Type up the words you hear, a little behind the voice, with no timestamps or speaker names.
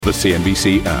The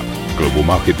CNBC app. Global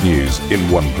market news in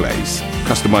one place.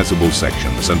 Customizable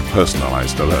sections and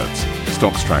personalized alerts.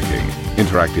 Stocks tracking,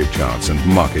 interactive charts and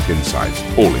market insights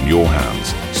all in your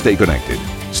hands. Stay connected.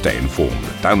 Stay informed.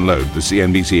 Download the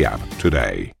CNBC app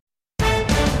today.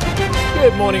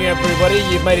 Good morning, everybody.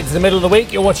 You've made it to the middle of the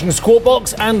week. You're watching Squawk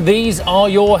Box, and these are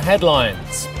your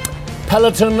headlines.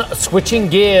 Peloton switching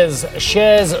gears.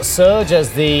 Shares surge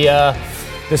as the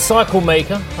cycle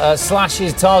maker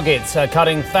slashes targets,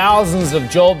 cutting thousands of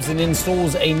jobs and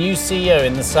installs a new CEO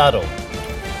in the saddle.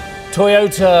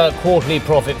 Toyota quarterly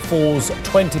profit falls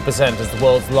 20% as the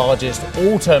world's largest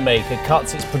automaker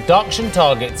cuts its production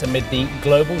targets amid the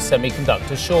global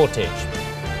semiconductor shortage.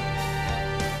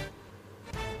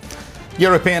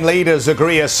 European leaders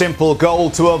agree a simple goal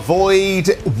to avoid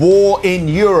war in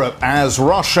Europe as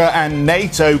Russia and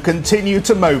NATO continue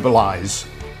to mobilize.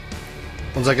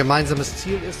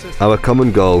 Our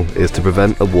common goal is to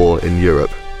prevent a war in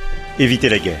Europe. Éviter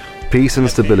la guerre. Peace and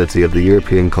stability of the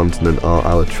European continent are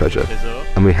our treasure,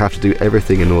 and we have to do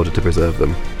everything in order to preserve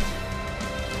them.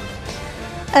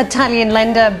 Italian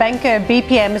lender Banco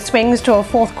BPM swings to a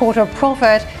fourth quarter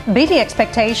profit, beating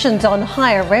expectations on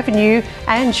higher revenue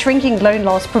and shrinking loan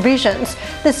loss provisions.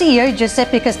 The CEO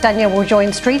Giuseppe Castagna will join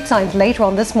StreetSide later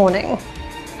on this morning.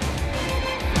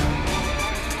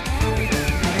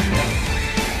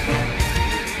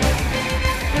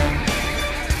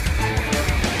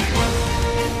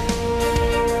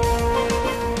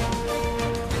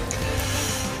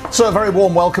 So a very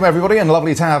warm welcome, everybody, and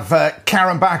lovely to have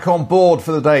Karen back on board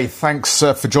for the day. Thanks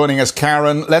for joining us,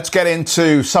 Karen. Let's get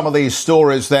into some of these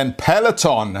stories then.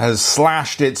 Peloton has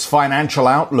slashed its financial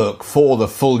outlook for the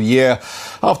full year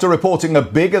after reporting a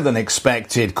bigger than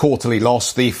expected quarterly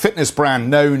loss. The fitness brand,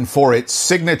 known for its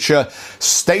signature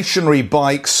stationary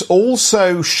bikes,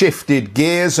 also shifted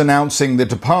gears, announcing the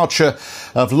departure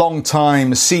of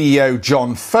longtime CEO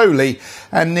John Foley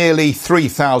and nearly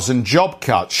 3,000 job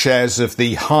cuts. Shares of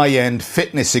the high-end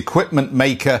fitness equipment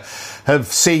maker have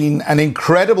seen an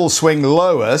incredible swing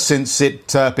lower since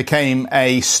it became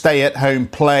a stay-at-home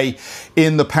play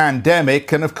in the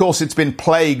pandemic. And of course, it's been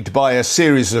plagued by a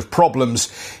series of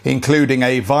problems, including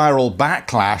a viral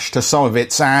backlash to some of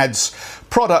its ads,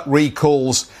 product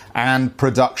recalls and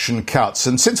production cuts.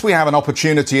 And since we have an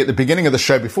opportunity at the beginning of the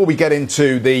show, before we get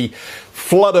into the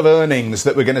flood of earnings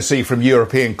that we're going to see from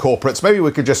European corporates, maybe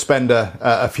we could just spend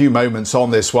a few moments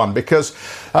on this one, because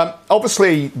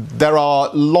obviously there are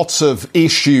lots of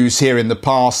issues here in the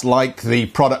past, like the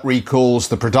product recalls,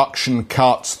 the production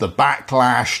cuts, the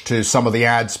backlash to some of the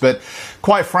ads. But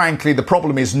quite frankly, the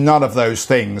problem is none of those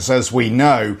things. As we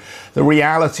know, the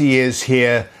reality is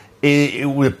here,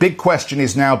 the big question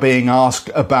is now being asked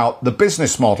about the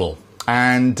business model.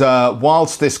 And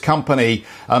whilst this company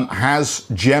has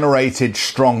generated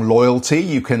strong loyalty,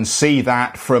 you can see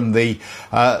that from the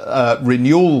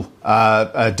renewal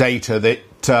data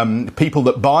that people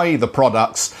that buy the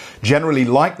products generally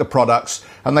like the products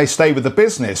and they stay with the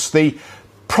business. The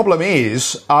problem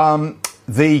is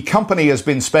the company has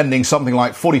been spending something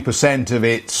like 40% of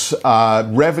its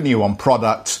revenue on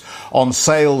products, on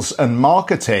sales and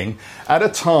marketing, at a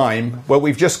time where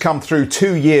we've just come through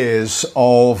 2 years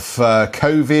of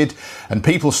COVID and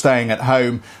people staying at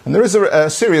home. And there is a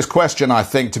serious question, I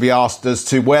think, to be asked as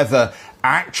to whether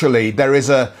actually there is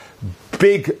a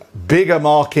bigger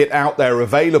market out there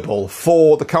available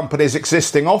for the company's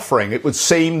existing offering. It would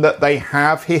seem that they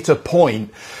have hit a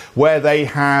point where they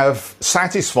have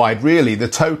satisfied really the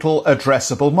total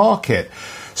addressable market.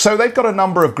 So they've got a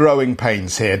number of growing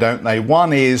pains here, don't they?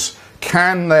 One is,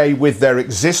 can they, with their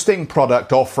existing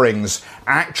product offerings,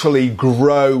 actually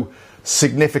grow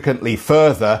significantly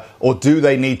further, or do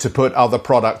they need to put other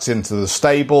products into the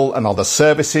stable and other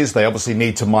services? They obviously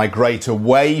need to migrate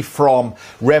away from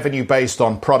revenue based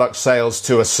on product sales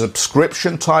to a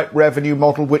subscription type revenue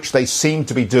model, which they seem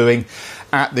to be doing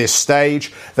at this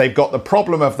stage. They've got the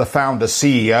problem of the founder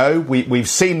CEO. We've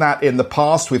seen that in the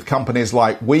past with companies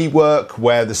like WeWork,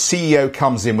 where the CEO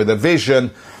comes in with a vision.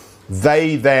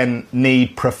 They then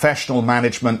need professional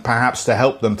management perhaps to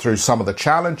help them through some of the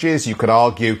challenges. You could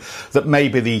argue that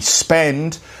maybe the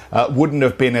spend wouldn't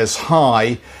have been as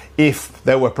high if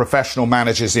there were professional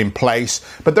managers in place.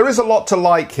 But there is a lot to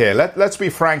like here. Let's be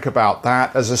frank about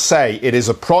that. As I say, it is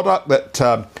a product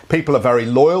that people are very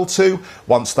loyal to.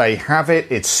 Once they have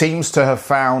it, it seems to have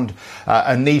found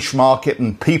a niche market,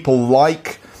 and people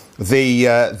like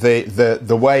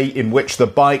the way in which the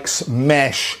bikes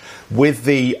mesh with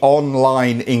the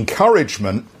online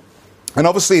encouragement And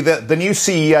obviously, the new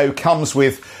CEO comes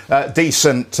with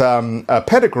decent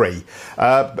pedigree.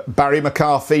 Barry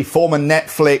McCarthy, former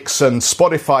Netflix and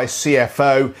Spotify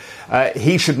CFO,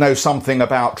 he should know something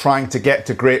about trying to get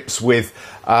to grips with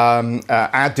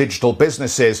our digital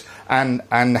businesses and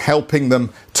helping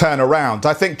them turn around.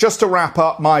 I think just to wrap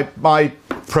up, my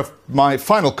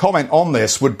final comment on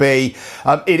this would be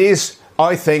it is,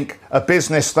 I think, a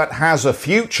business that has a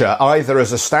future, either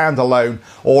as a standalone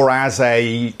or as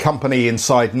a company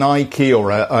inside Nike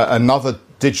or another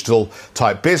digital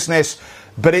type business.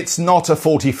 But it's not a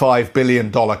 $45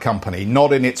 billion company,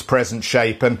 not in its present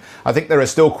shape. And I think there are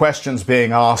still questions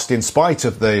being asked, in spite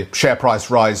of the share price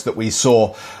rise that we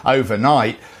saw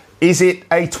overnight. Is it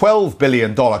a $12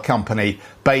 billion company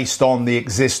based on the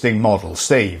existing model?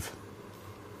 Steve?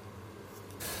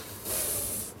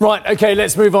 Right, OK,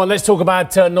 let's move on. Let's talk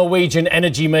about Norwegian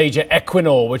energy major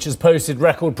Equinor, which has posted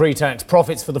record pre-tax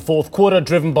profits for the fourth quarter,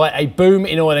 driven by a boom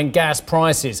in oil and gas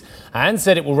prices, and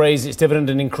said it will raise its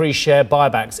dividend and increase share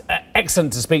buybacks.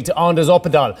 Excellent to speak to Anders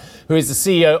Opedal, who is the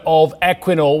CEO of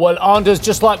Equinor. Well, Anders,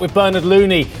 just like with Bernard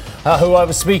Looney, who I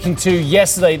was speaking to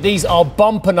yesterday, these are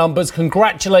bumper numbers.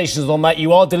 Congratulations on that.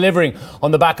 You are delivering on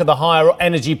the back of the higher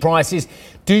energy prices.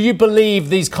 Do you believe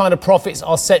these kind of profits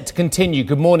are set to continue?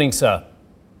 Good morning, sir.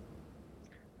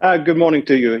 Good morning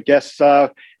to you. Yes,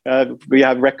 we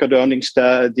have record earnings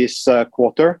this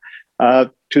quarter.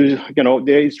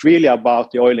 It's really about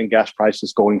the oil and gas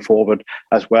prices going forward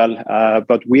as well.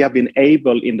 But we have been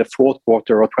able in the fourth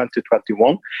quarter of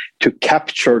 2021 to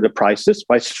capture the prices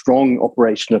by strong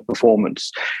operational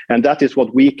performance. And that is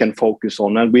what we can focus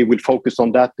on. And we will focus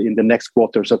on that in the next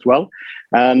quarters as well.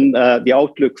 And the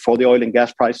outlook for the oil and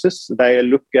gas prices, they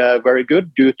look very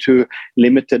good due to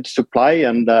limited supply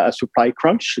and a supply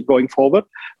crunch going forward.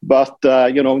 But,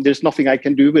 there's nothing I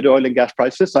can do with oil and gas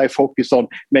prices. I focus on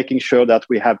making sure that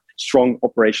we have strong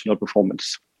operational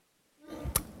performance.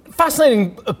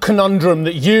 Fascinating conundrum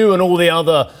that you and all the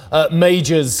other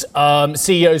majors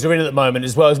CEOs are in at the moment,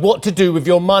 as well as what to do with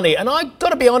your money. And I've got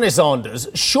to be honest, Anders,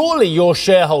 surely your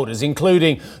shareholders,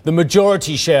 including the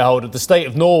majority shareholder, the state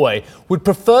of Norway, would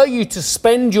prefer you to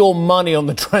spend your money on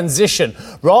the transition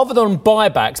rather than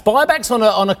buybacks. Buybacks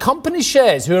on a company's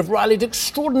shares who have rallied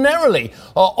extraordinarily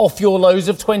off your lows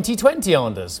of 2020,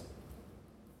 Anders.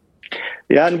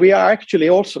 Yeah, and we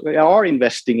are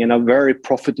investing in a very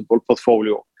profitable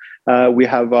portfolio. We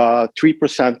have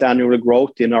 3% annual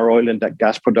growth in our oil and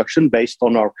gas production based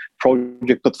on our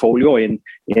project portfolio in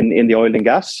the oil and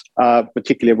gas,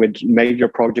 particularly with major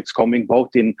projects coming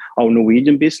both in our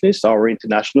Norwegian business, our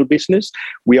international business.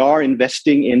 We are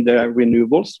investing in the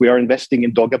renewables. We are investing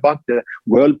in Dogger Bank, the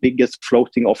world's biggest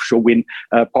floating offshore wind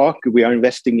park. We are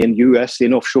investing in US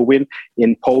in offshore wind,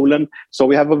 in Poland. So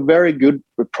we have a very good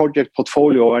project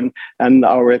portfolio, and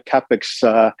our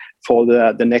capex for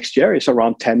the next year is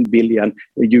around $10 billion.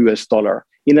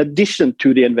 In addition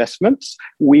to the investments,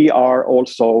 we are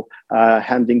also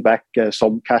handing back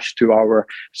some cash to our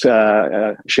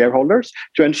shareholders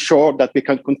to ensure that we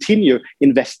can continue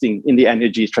investing in the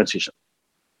energy transition.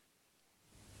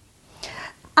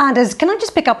 Anders, can I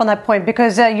just pick up on that point?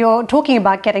 Because you're talking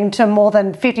about getting to more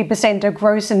than 50% of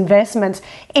gross investments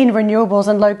in renewables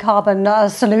and low carbon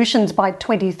solutions by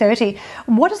 2030.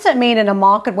 What does that mean in a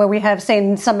market where we have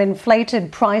seen some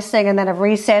inflated pricing and then a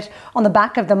reset on the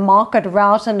back of the market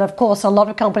route? And of course, a lot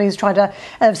of companies try to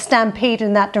stampede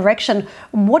in that direction.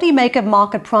 What do you make of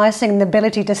market pricing and the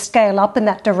ability to scale up in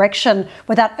that direction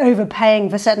without overpaying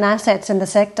for certain assets in the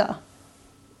sector?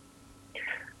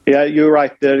 Yeah, you're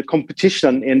right. The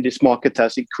competition in this market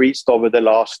has increased over the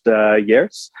last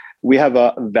years. We have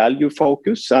a value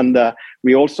focus, and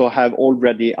we also have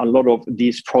already a lot of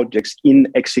these projects in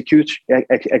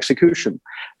execution.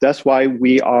 That's why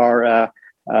we are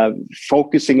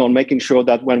focusing on making sure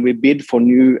that when we bid for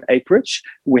new acreage,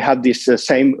 we have this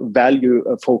same value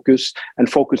focus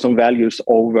and focus on values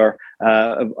over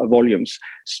volumes.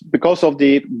 Because of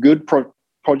the good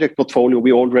project portfolio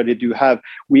we already do have,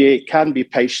 we can be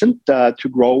patient to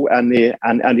grow any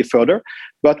further,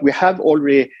 but we have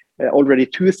already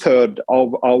 2/3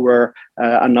 of our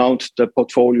announced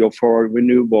portfolio for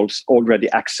renewables already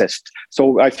accessed.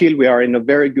 So I feel we are in a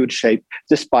very good shape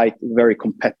despite the very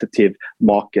competitive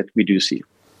market we do see.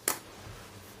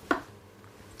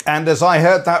 And as I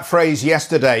heard that phrase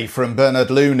yesterday from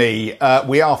Bernard Looney,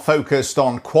 we are focused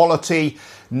on quality,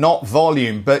 not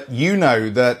volume. But you know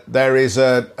that there is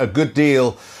a good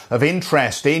deal of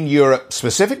interest in Europe,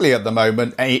 specifically at the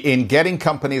moment, in getting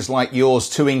companies like yours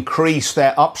to increase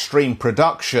their upstream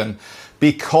production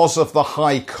because of the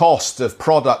high cost of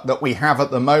product that we have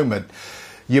at the moment.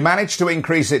 You managed to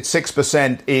increase it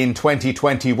 6% in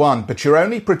 2021, but you're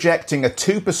only projecting a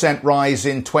 2% rise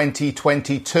in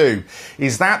 2022.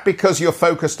 Is that because you're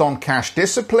focused on cash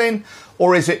discipline,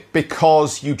 or is it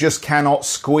because you just cannot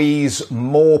squeeze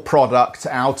more product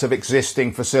out of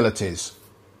existing facilities?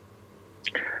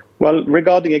 Well,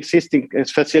 regarding existing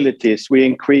facilities, we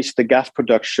increased the gas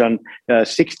production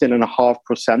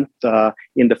 16.5%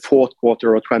 in the fourth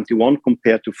quarter of 21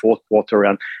 compared to fourth quarter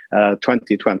and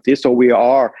 2020. So we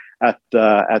are at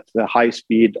the high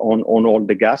speed on all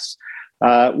the gas.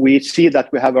 We see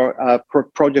that we have a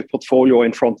project portfolio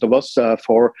in front of us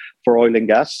for oil and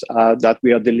gas, that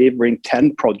we are delivering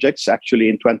 10 projects actually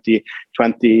in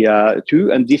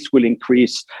 2022, and this will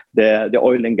increase the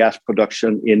oil and gas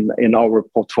production in our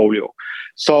portfolio.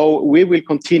 So we will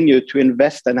continue to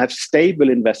invest and have stable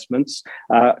investments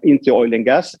into oil and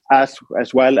gas as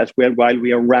well as while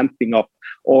we are ramping up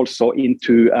also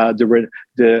into the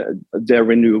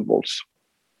renewables.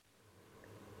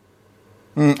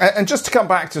 And just to come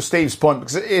back to Steve's point,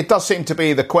 because it does seem to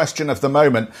be the question of the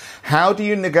moment, how do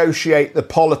you negotiate the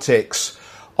politics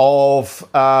of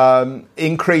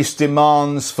increased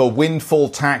demands for windfall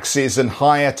taxes and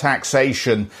higher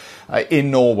taxation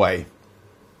in Norway?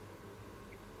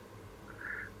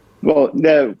 Well,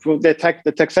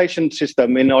 the taxation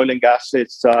system in oil and gas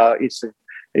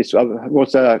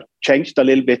was changed a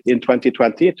little bit in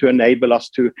 2020 to enable us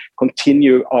to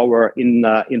continue our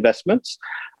investments.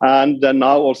 And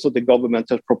now also the government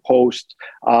has proposed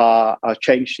a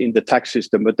change in the tax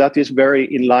system, but that is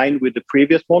very in line with the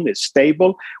previous one. It's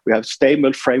stable. We have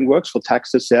stable frameworks for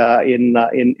taxes in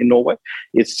Norway.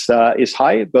 It's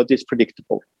high, but it's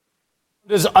predictable.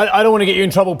 I don't want to get you in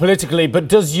trouble politically, but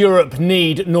does Europe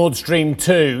need Nord Stream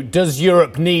 2? Does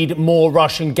Europe need more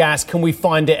Russian gas? Can we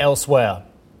find it elsewhere?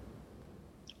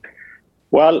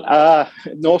 Well,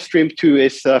 Nord Stream 2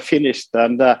 is finished,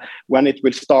 and when it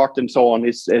will start and so on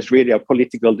is really a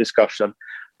political discussion.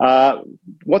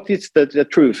 What is the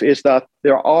truth is that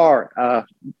there are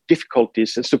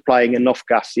difficulties in supplying enough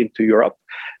gas into Europe.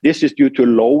 This is due to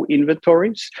low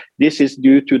inventories. This is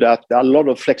due to that a lot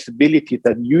of flexibility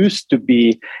that used to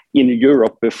be in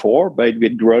Europe before, but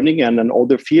with Groningen and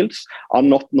other fields are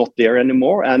not there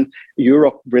anymore. And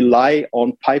Europe rely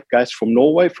on pipe gas from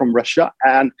Norway, from Russia,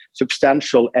 and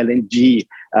substantial LNG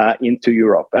into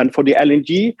Europe. And for the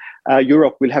LNG,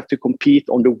 Europe will have to compete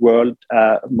on the world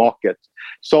market.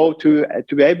 So to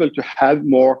be able to have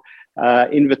more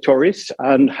inventories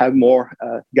and have more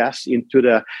gas into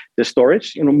the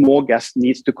storage, more gas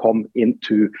needs to come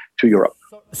into Europe.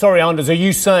 Sorry, Anders, are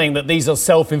you saying that these are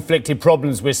self-inflicted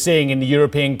problems we're seeing in the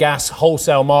European gas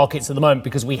wholesale markets at the moment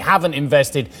because we haven't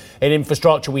invested in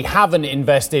infrastructure, we haven't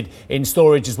invested in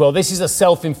storage as well? This is a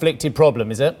self-inflicted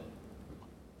problem, is it?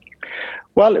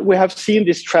 Well, we have seen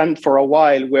this trend for a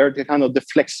while where the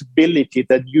flexibility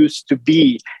that used to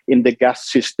be in the gas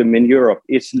system in Europe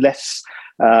is less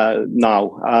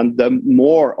now, and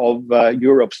more of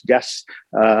Europe's gas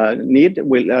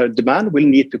demand will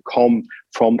need to come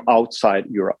from outside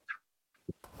Europe.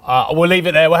 We'll leave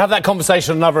it there. We'll have that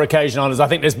conversation on another occasion, Anders. I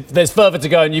think there's further to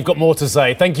go and you've got more to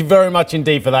say. Thank you very much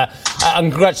indeed for that.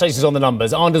 And congratulations on the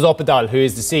numbers. Anders Opedal, who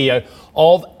is the CEO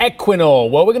of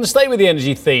Equinor. Well, we're going to stay with the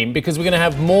energy theme because we're going to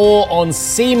have more on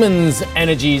Siemens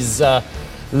Energy's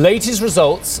latest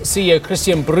results. CEO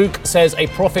Christian Bruch says a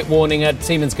profit warning at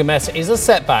Siemens Gamesa is a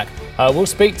setback. We'll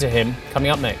speak to him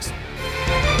coming up next.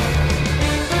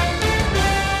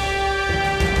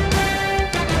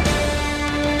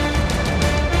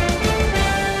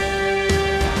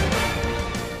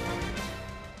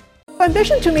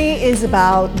 Ambition to me is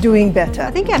about doing better.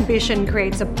 I think ambition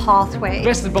creates a pathway. The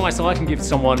best advice I can give to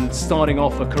someone starting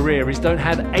off a career is don't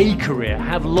have a career,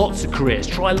 have lots of careers,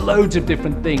 try loads of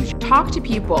different things. Talk to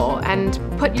people and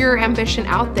put your ambition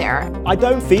out there. I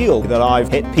don't feel that I've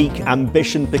hit peak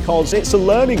ambition because it's a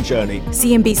learning journey.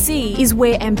 CNBC is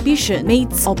where ambition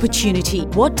meets opportunity.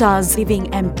 What does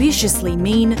living ambitiously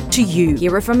mean to you?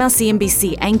 Hear it from our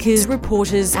CNBC anchors,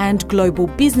 reporters and global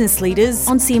business leaders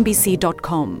on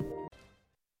CNBC.com.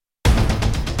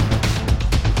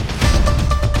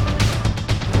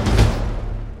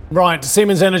 Right,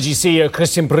 Siemens Energy CEO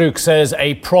Christian Bruch says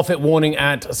a profit warning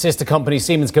at sister company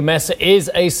Siemens Gamesa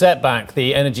is a setback.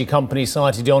 The energy company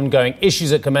cited the ongoing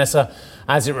issues at Gamesa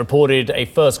as it reported a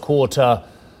first quarter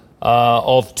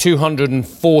of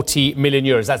 240 million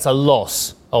euros. That's a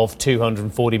loss of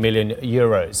 240 million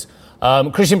euros.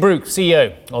 Christian Bruch,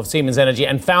 CEO of Siemens Energy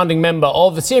and founding member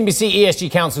of the CNBC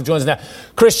ESG Council, joins us now.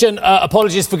 Christian,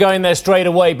 apologies for going there straight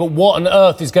away, but what on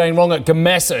earth is going wrong at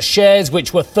Gamesa? Shares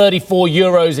which were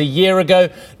 €34 a year ago,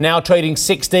 now trading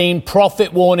 16,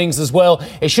 profit warnings as well.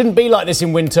 It shouldn't be like this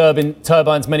in wind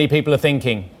turbines, many people are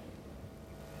thinking.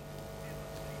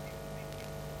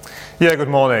 Yeah, good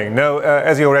morning. No,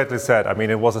 as you already said, I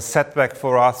mean, it was a setback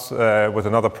for us with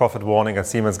another profit warning at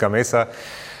Siemens Gamesa.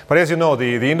 But as you know,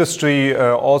 the industry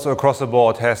also across the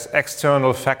board has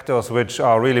external factors which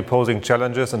are really posing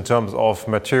challenges in terms of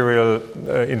material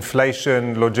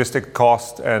inflation, logistic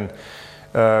cost, and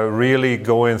really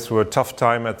going through a tough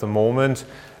time at the moment.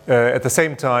 At the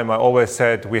same time, I always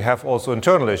said we have also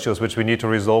internal issues which we need to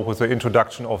resolve with the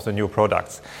introduction of the new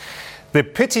products. The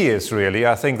pity is really,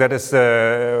 I think that is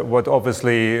what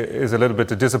obviously is a little bit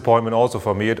a disappointment also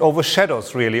for me. It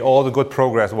overshadows really all the good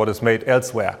progress what is made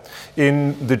elsewhere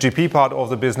in the GP part of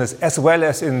the business as well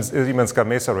as in Siemens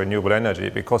Gamesa Renewable Energy,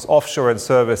 because offshore and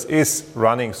service is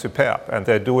running superb and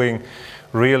they're doing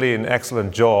really an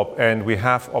excellent job. And we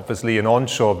have obviously an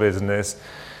onshore business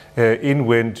in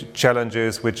wind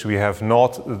challenges which we have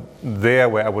not there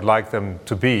where I would like them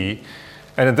to be.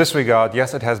 And in this regard,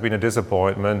 yes, it has been a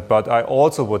disappointment, but I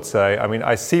also would say, I mean,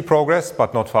 I see progress,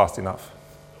 but not fast enough.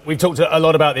 We've talked a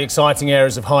lot about the exciting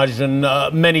areas of hydrogen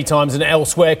many times and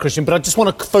elsewhere, Christian, but I just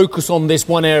want to focus on this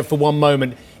one area for one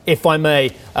moment, if I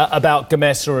may, about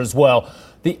Gamesa as well.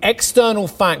 The external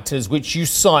factors which you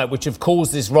cite, which have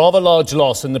caused this rather large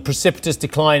loss and the precipitous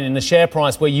decline in the share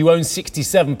price where you own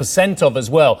 67% of as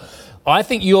well, I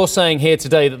think you're saying here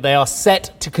today that they are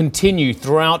set to continue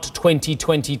throughout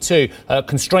 2022,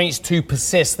 constraints to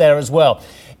persist there as well.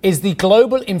 Is the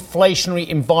global inflationary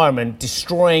environment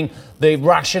destroying the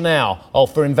rationale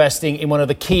for investing in one of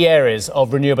the key areas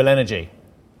of renewable energy?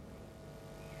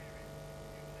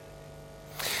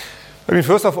 I mean,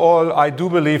 first of all, I do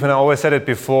believe, and I always said it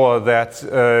before, that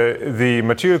the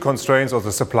material constraints or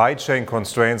the supply chain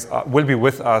constraints will be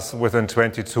with us within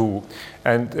 2022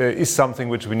 and is something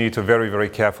which we need to very, very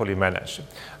carefully manage.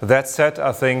 That said,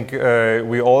 I think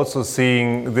we're also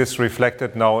seeing this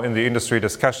reflected now in the industry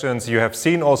discussions. You have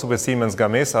seen also with Siemens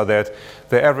Gamesa that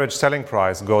the average selling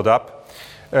price got up.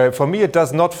 For me, it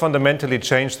does not fundamentally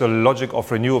change the logic of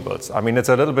renewables. I mean, it's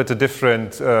a little bit a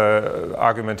different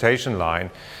argumentation line.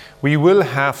 We will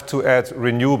have to add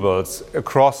renewables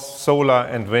across solar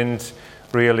and wind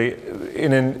really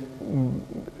in an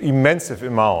immense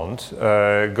amount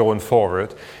going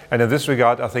forward. And in this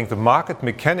regard, I think the market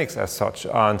mechanics as such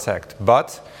are intact.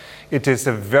 But it is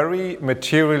a very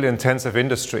material intensive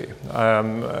industry.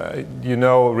 You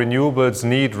know, renewables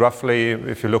need roughly,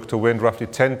 if you look to wind, roughly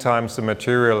 10 times the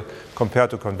material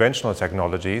compared to conventional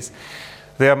technologies.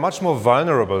 They are much more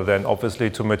vulnerable then,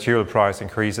 obviously, to material price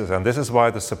increases. And this is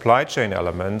why the supply chain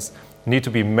elements need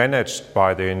to be managed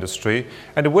by the industry.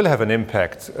 And it will have an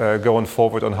impact going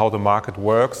forward on how the market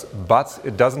works. But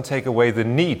it doesn't take away the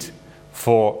need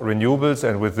for renewables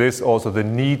and with this also the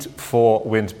need for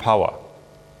wind power.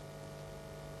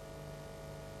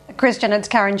 Christian, it's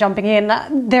Karen jumping in.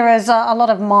 There is a lot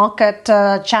of market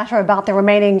chatter about the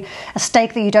remaining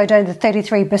stake that you don't own, the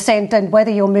 33%, and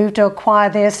whether you'll move to acquire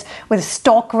this with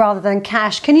stock rather than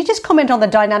cash. Can you just comment on the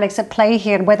dynamics at play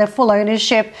here and whether full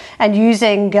ownership and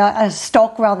using a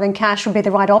stock rather than cash would be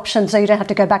the right option so you don't have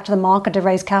to go back to the market to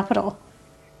raise capital?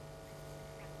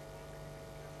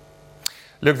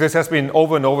 Look, this has been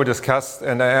over and over discussed,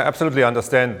 and I absolutely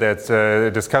understand that a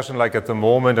discussion like at the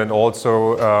moment and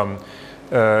also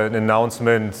an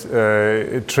announcement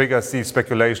it triggers the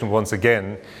speculation once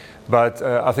again. But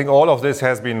I think all of this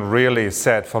has been really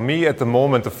said. For me at the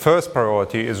moment, the first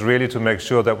priority is really to make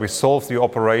sure that we solve the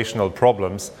operational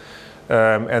problems.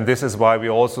 And this is why we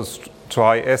also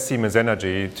try as Siemens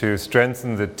Energy to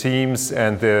strengthen the teams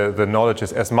and the knowledge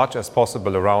as much as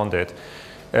possible around it.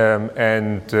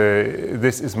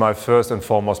 This is my first and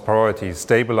foremost priority,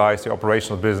 stabilize the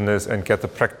operational business and get the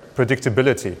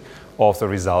predictability of the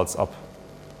results up.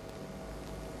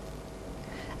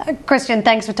 Christian,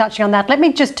 thanks for touching on that. Let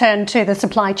me just turn to the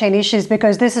supply chain issues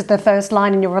because this is the first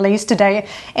line in your release today.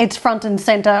 It's front and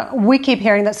centre. We keep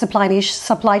hearing that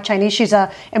supply chain issues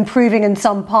are improving in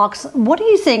some parks. What are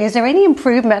you seeing? Is there any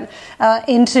improvement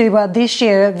into this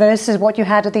year versus what you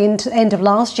had at the end of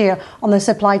last year on the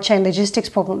supply chain logistics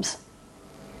problems?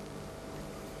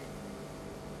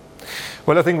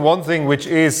 Well, I think one thing which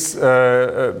is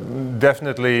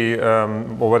definitely,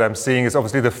 what I'm seeing is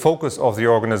obviously the focus of the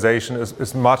organization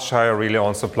is much higher really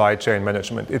on supply chain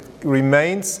management. It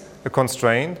remains a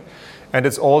constraint, and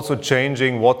it's also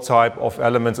changing what type of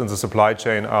elements in the supply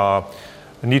chain are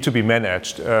need to be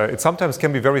managed. It sometimes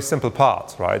can be very simple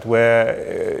parts, right,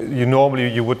 where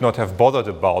you would not have bothered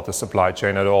about the supply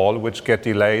chain at all, which get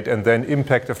delayed and then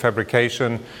impact the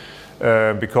fabrication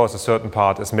because a certain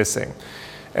part is missing.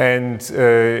 And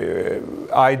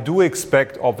I do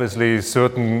expect, obviously,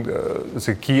 certain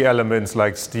key elements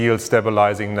like steel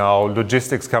stabilizing now,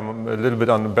 logistics come a little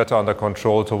bit better under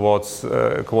control towards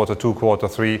quarter 2, quarter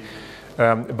 3.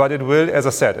 But it will, as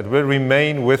I said, it will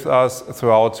remain with us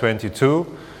throughout 22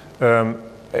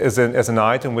 as an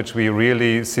item which we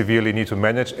really severely need to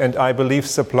manage. And I believe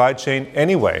supply chain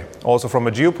anyway, also from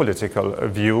a geopolitical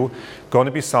view, going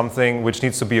to be something which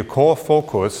needs to be a core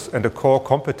focus and a core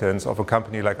competence of a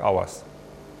company like ours.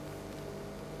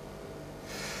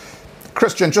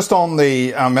 Christian, just on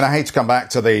I hate to come back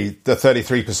to the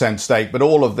 33% stake, but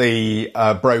all of the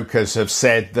brokers have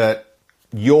said that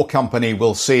your company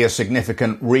will see a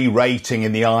significant re-rating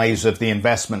in the eyes of the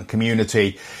investment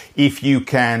community if you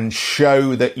can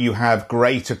show that you have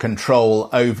greater control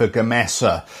over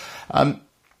Gamesa.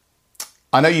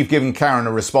 I know you've given Karen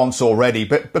a response already,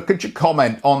 but could you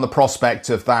comment on the prospect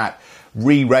of that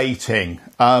re-rating?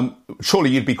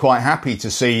 Surely you'd be quite happy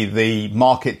to see the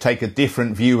market take a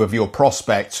different view of your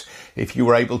prospects if you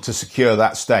were able to secure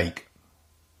that stake.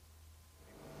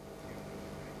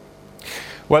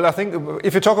 Well, I think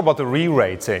if you talk about the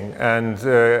re-rating, and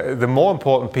the more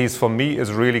important piece for me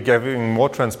is really giving more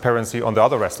transparency on the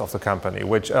other rest of the company,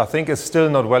 which I think is still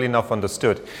not well enough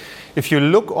understood. If you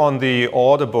look on the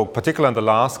order book, particularly in the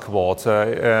last quarter,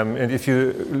 and if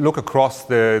you look across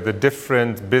the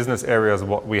different business areas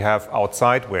what we have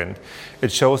outside wind,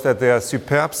 it shows that they are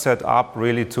superb set up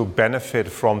really to benefit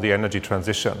from the energy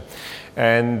transition.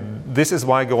 And this is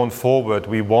why going forward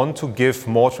we want to give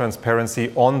more transparency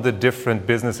on the different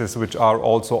businesses which are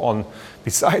also on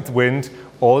beside wind,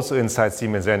 also inside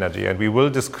Siemens Energy. And we will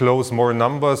disclose more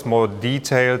numbers, more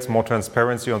details, more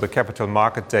transparency on the Capital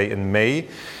Market Day in May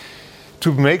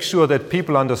to make sure that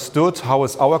people understood how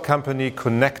is our company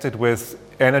connected with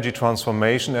energy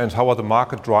transformation and how are the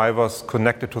market drivers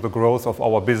connected to the growth of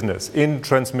our business in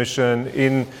transmission,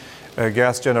 in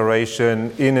gas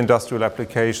generation, in industrial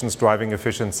applications, driving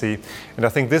efficiency. And I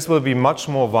think this will be much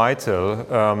more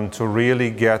vital to really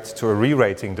get to a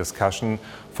re-rating discussion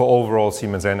for overall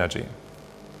Siemens Energy.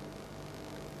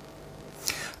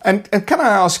 And can I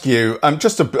ask you,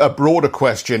 just a broader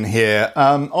question here.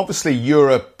 Obviously,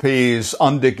 Europe is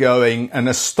undergoing an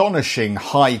astonishing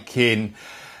hike in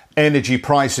energy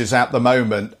prices at the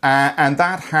moment, and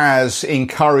that has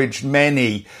encouraged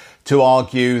many to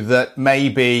argue that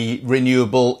maybe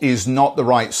renewable is not the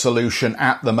right solution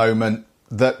at the moment,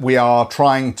 that we are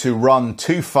trying to run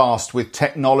too fast with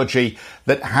technology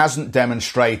that hasn't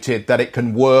demonstrated that it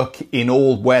can work in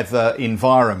all weather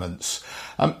environments.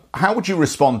 How would you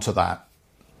respond to that?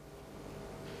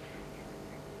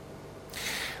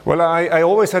 Well, I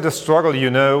always had a struggle,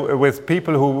 with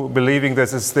people who believing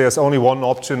there's only one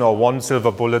option or one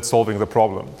silver bullet solving the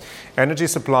problem. Energy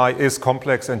supply is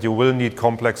complex and you will need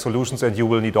complex solutions and you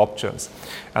will need options.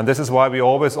 And this is why we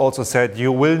always also said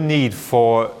you will need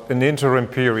for an interim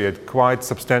period, quite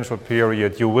substantial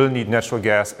period, you will need natural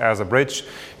gas as a bridge.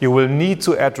 You will need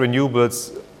to add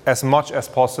renewables as much as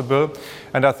possible.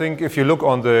 And I think if you look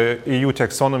on the EU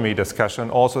taxonomy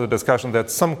discussion, also the discussion that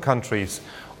some countries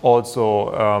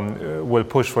also will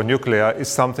push for nuclear is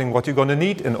something what you're going to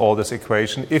need in all this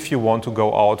equation if you want to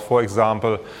go out, for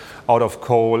example, out of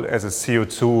coal as a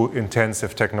CO2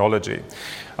 intensive technology.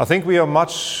 I think we are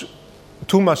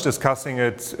too much discussing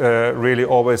it really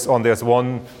always on there's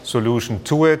one solution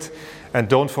to it. And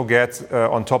don't forget,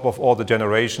 on top of all the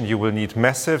generation, you will need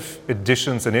massive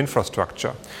additions in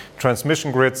infrastructure,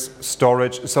 transmission grids,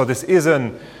 storage. So this is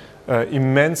an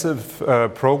immense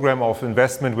program of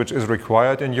investment which is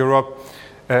required in Europe.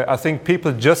 I think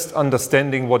people just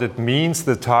understanding what it means,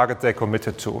 the target they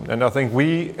committed to. And I think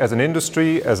we as an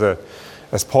industry,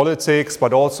 as politics,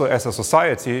 but also as a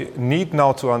society, need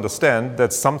now to understand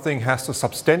that something has to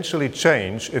substantially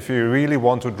change if we really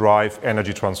want to drive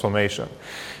energy transformation.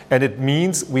 And it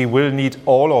means we will need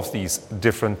all of these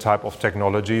different type of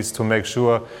technologies to make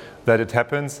sure that it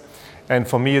happens. And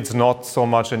for me, it's not so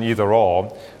much an either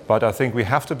or, but I think we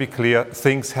have to be clear,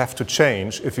 things have to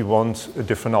change if we want a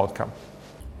different outcome.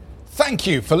 Thank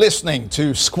you for listening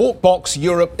to Squawk Box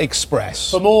Europe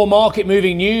Express. For more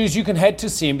market-moving news, you can head to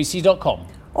cnbc.com.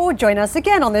 Or join us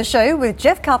again on the show with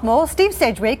Jeff Cutmore, Steve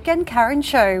Sedgwick and Karen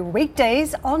Cho,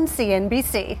 weekdays on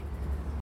CNBC.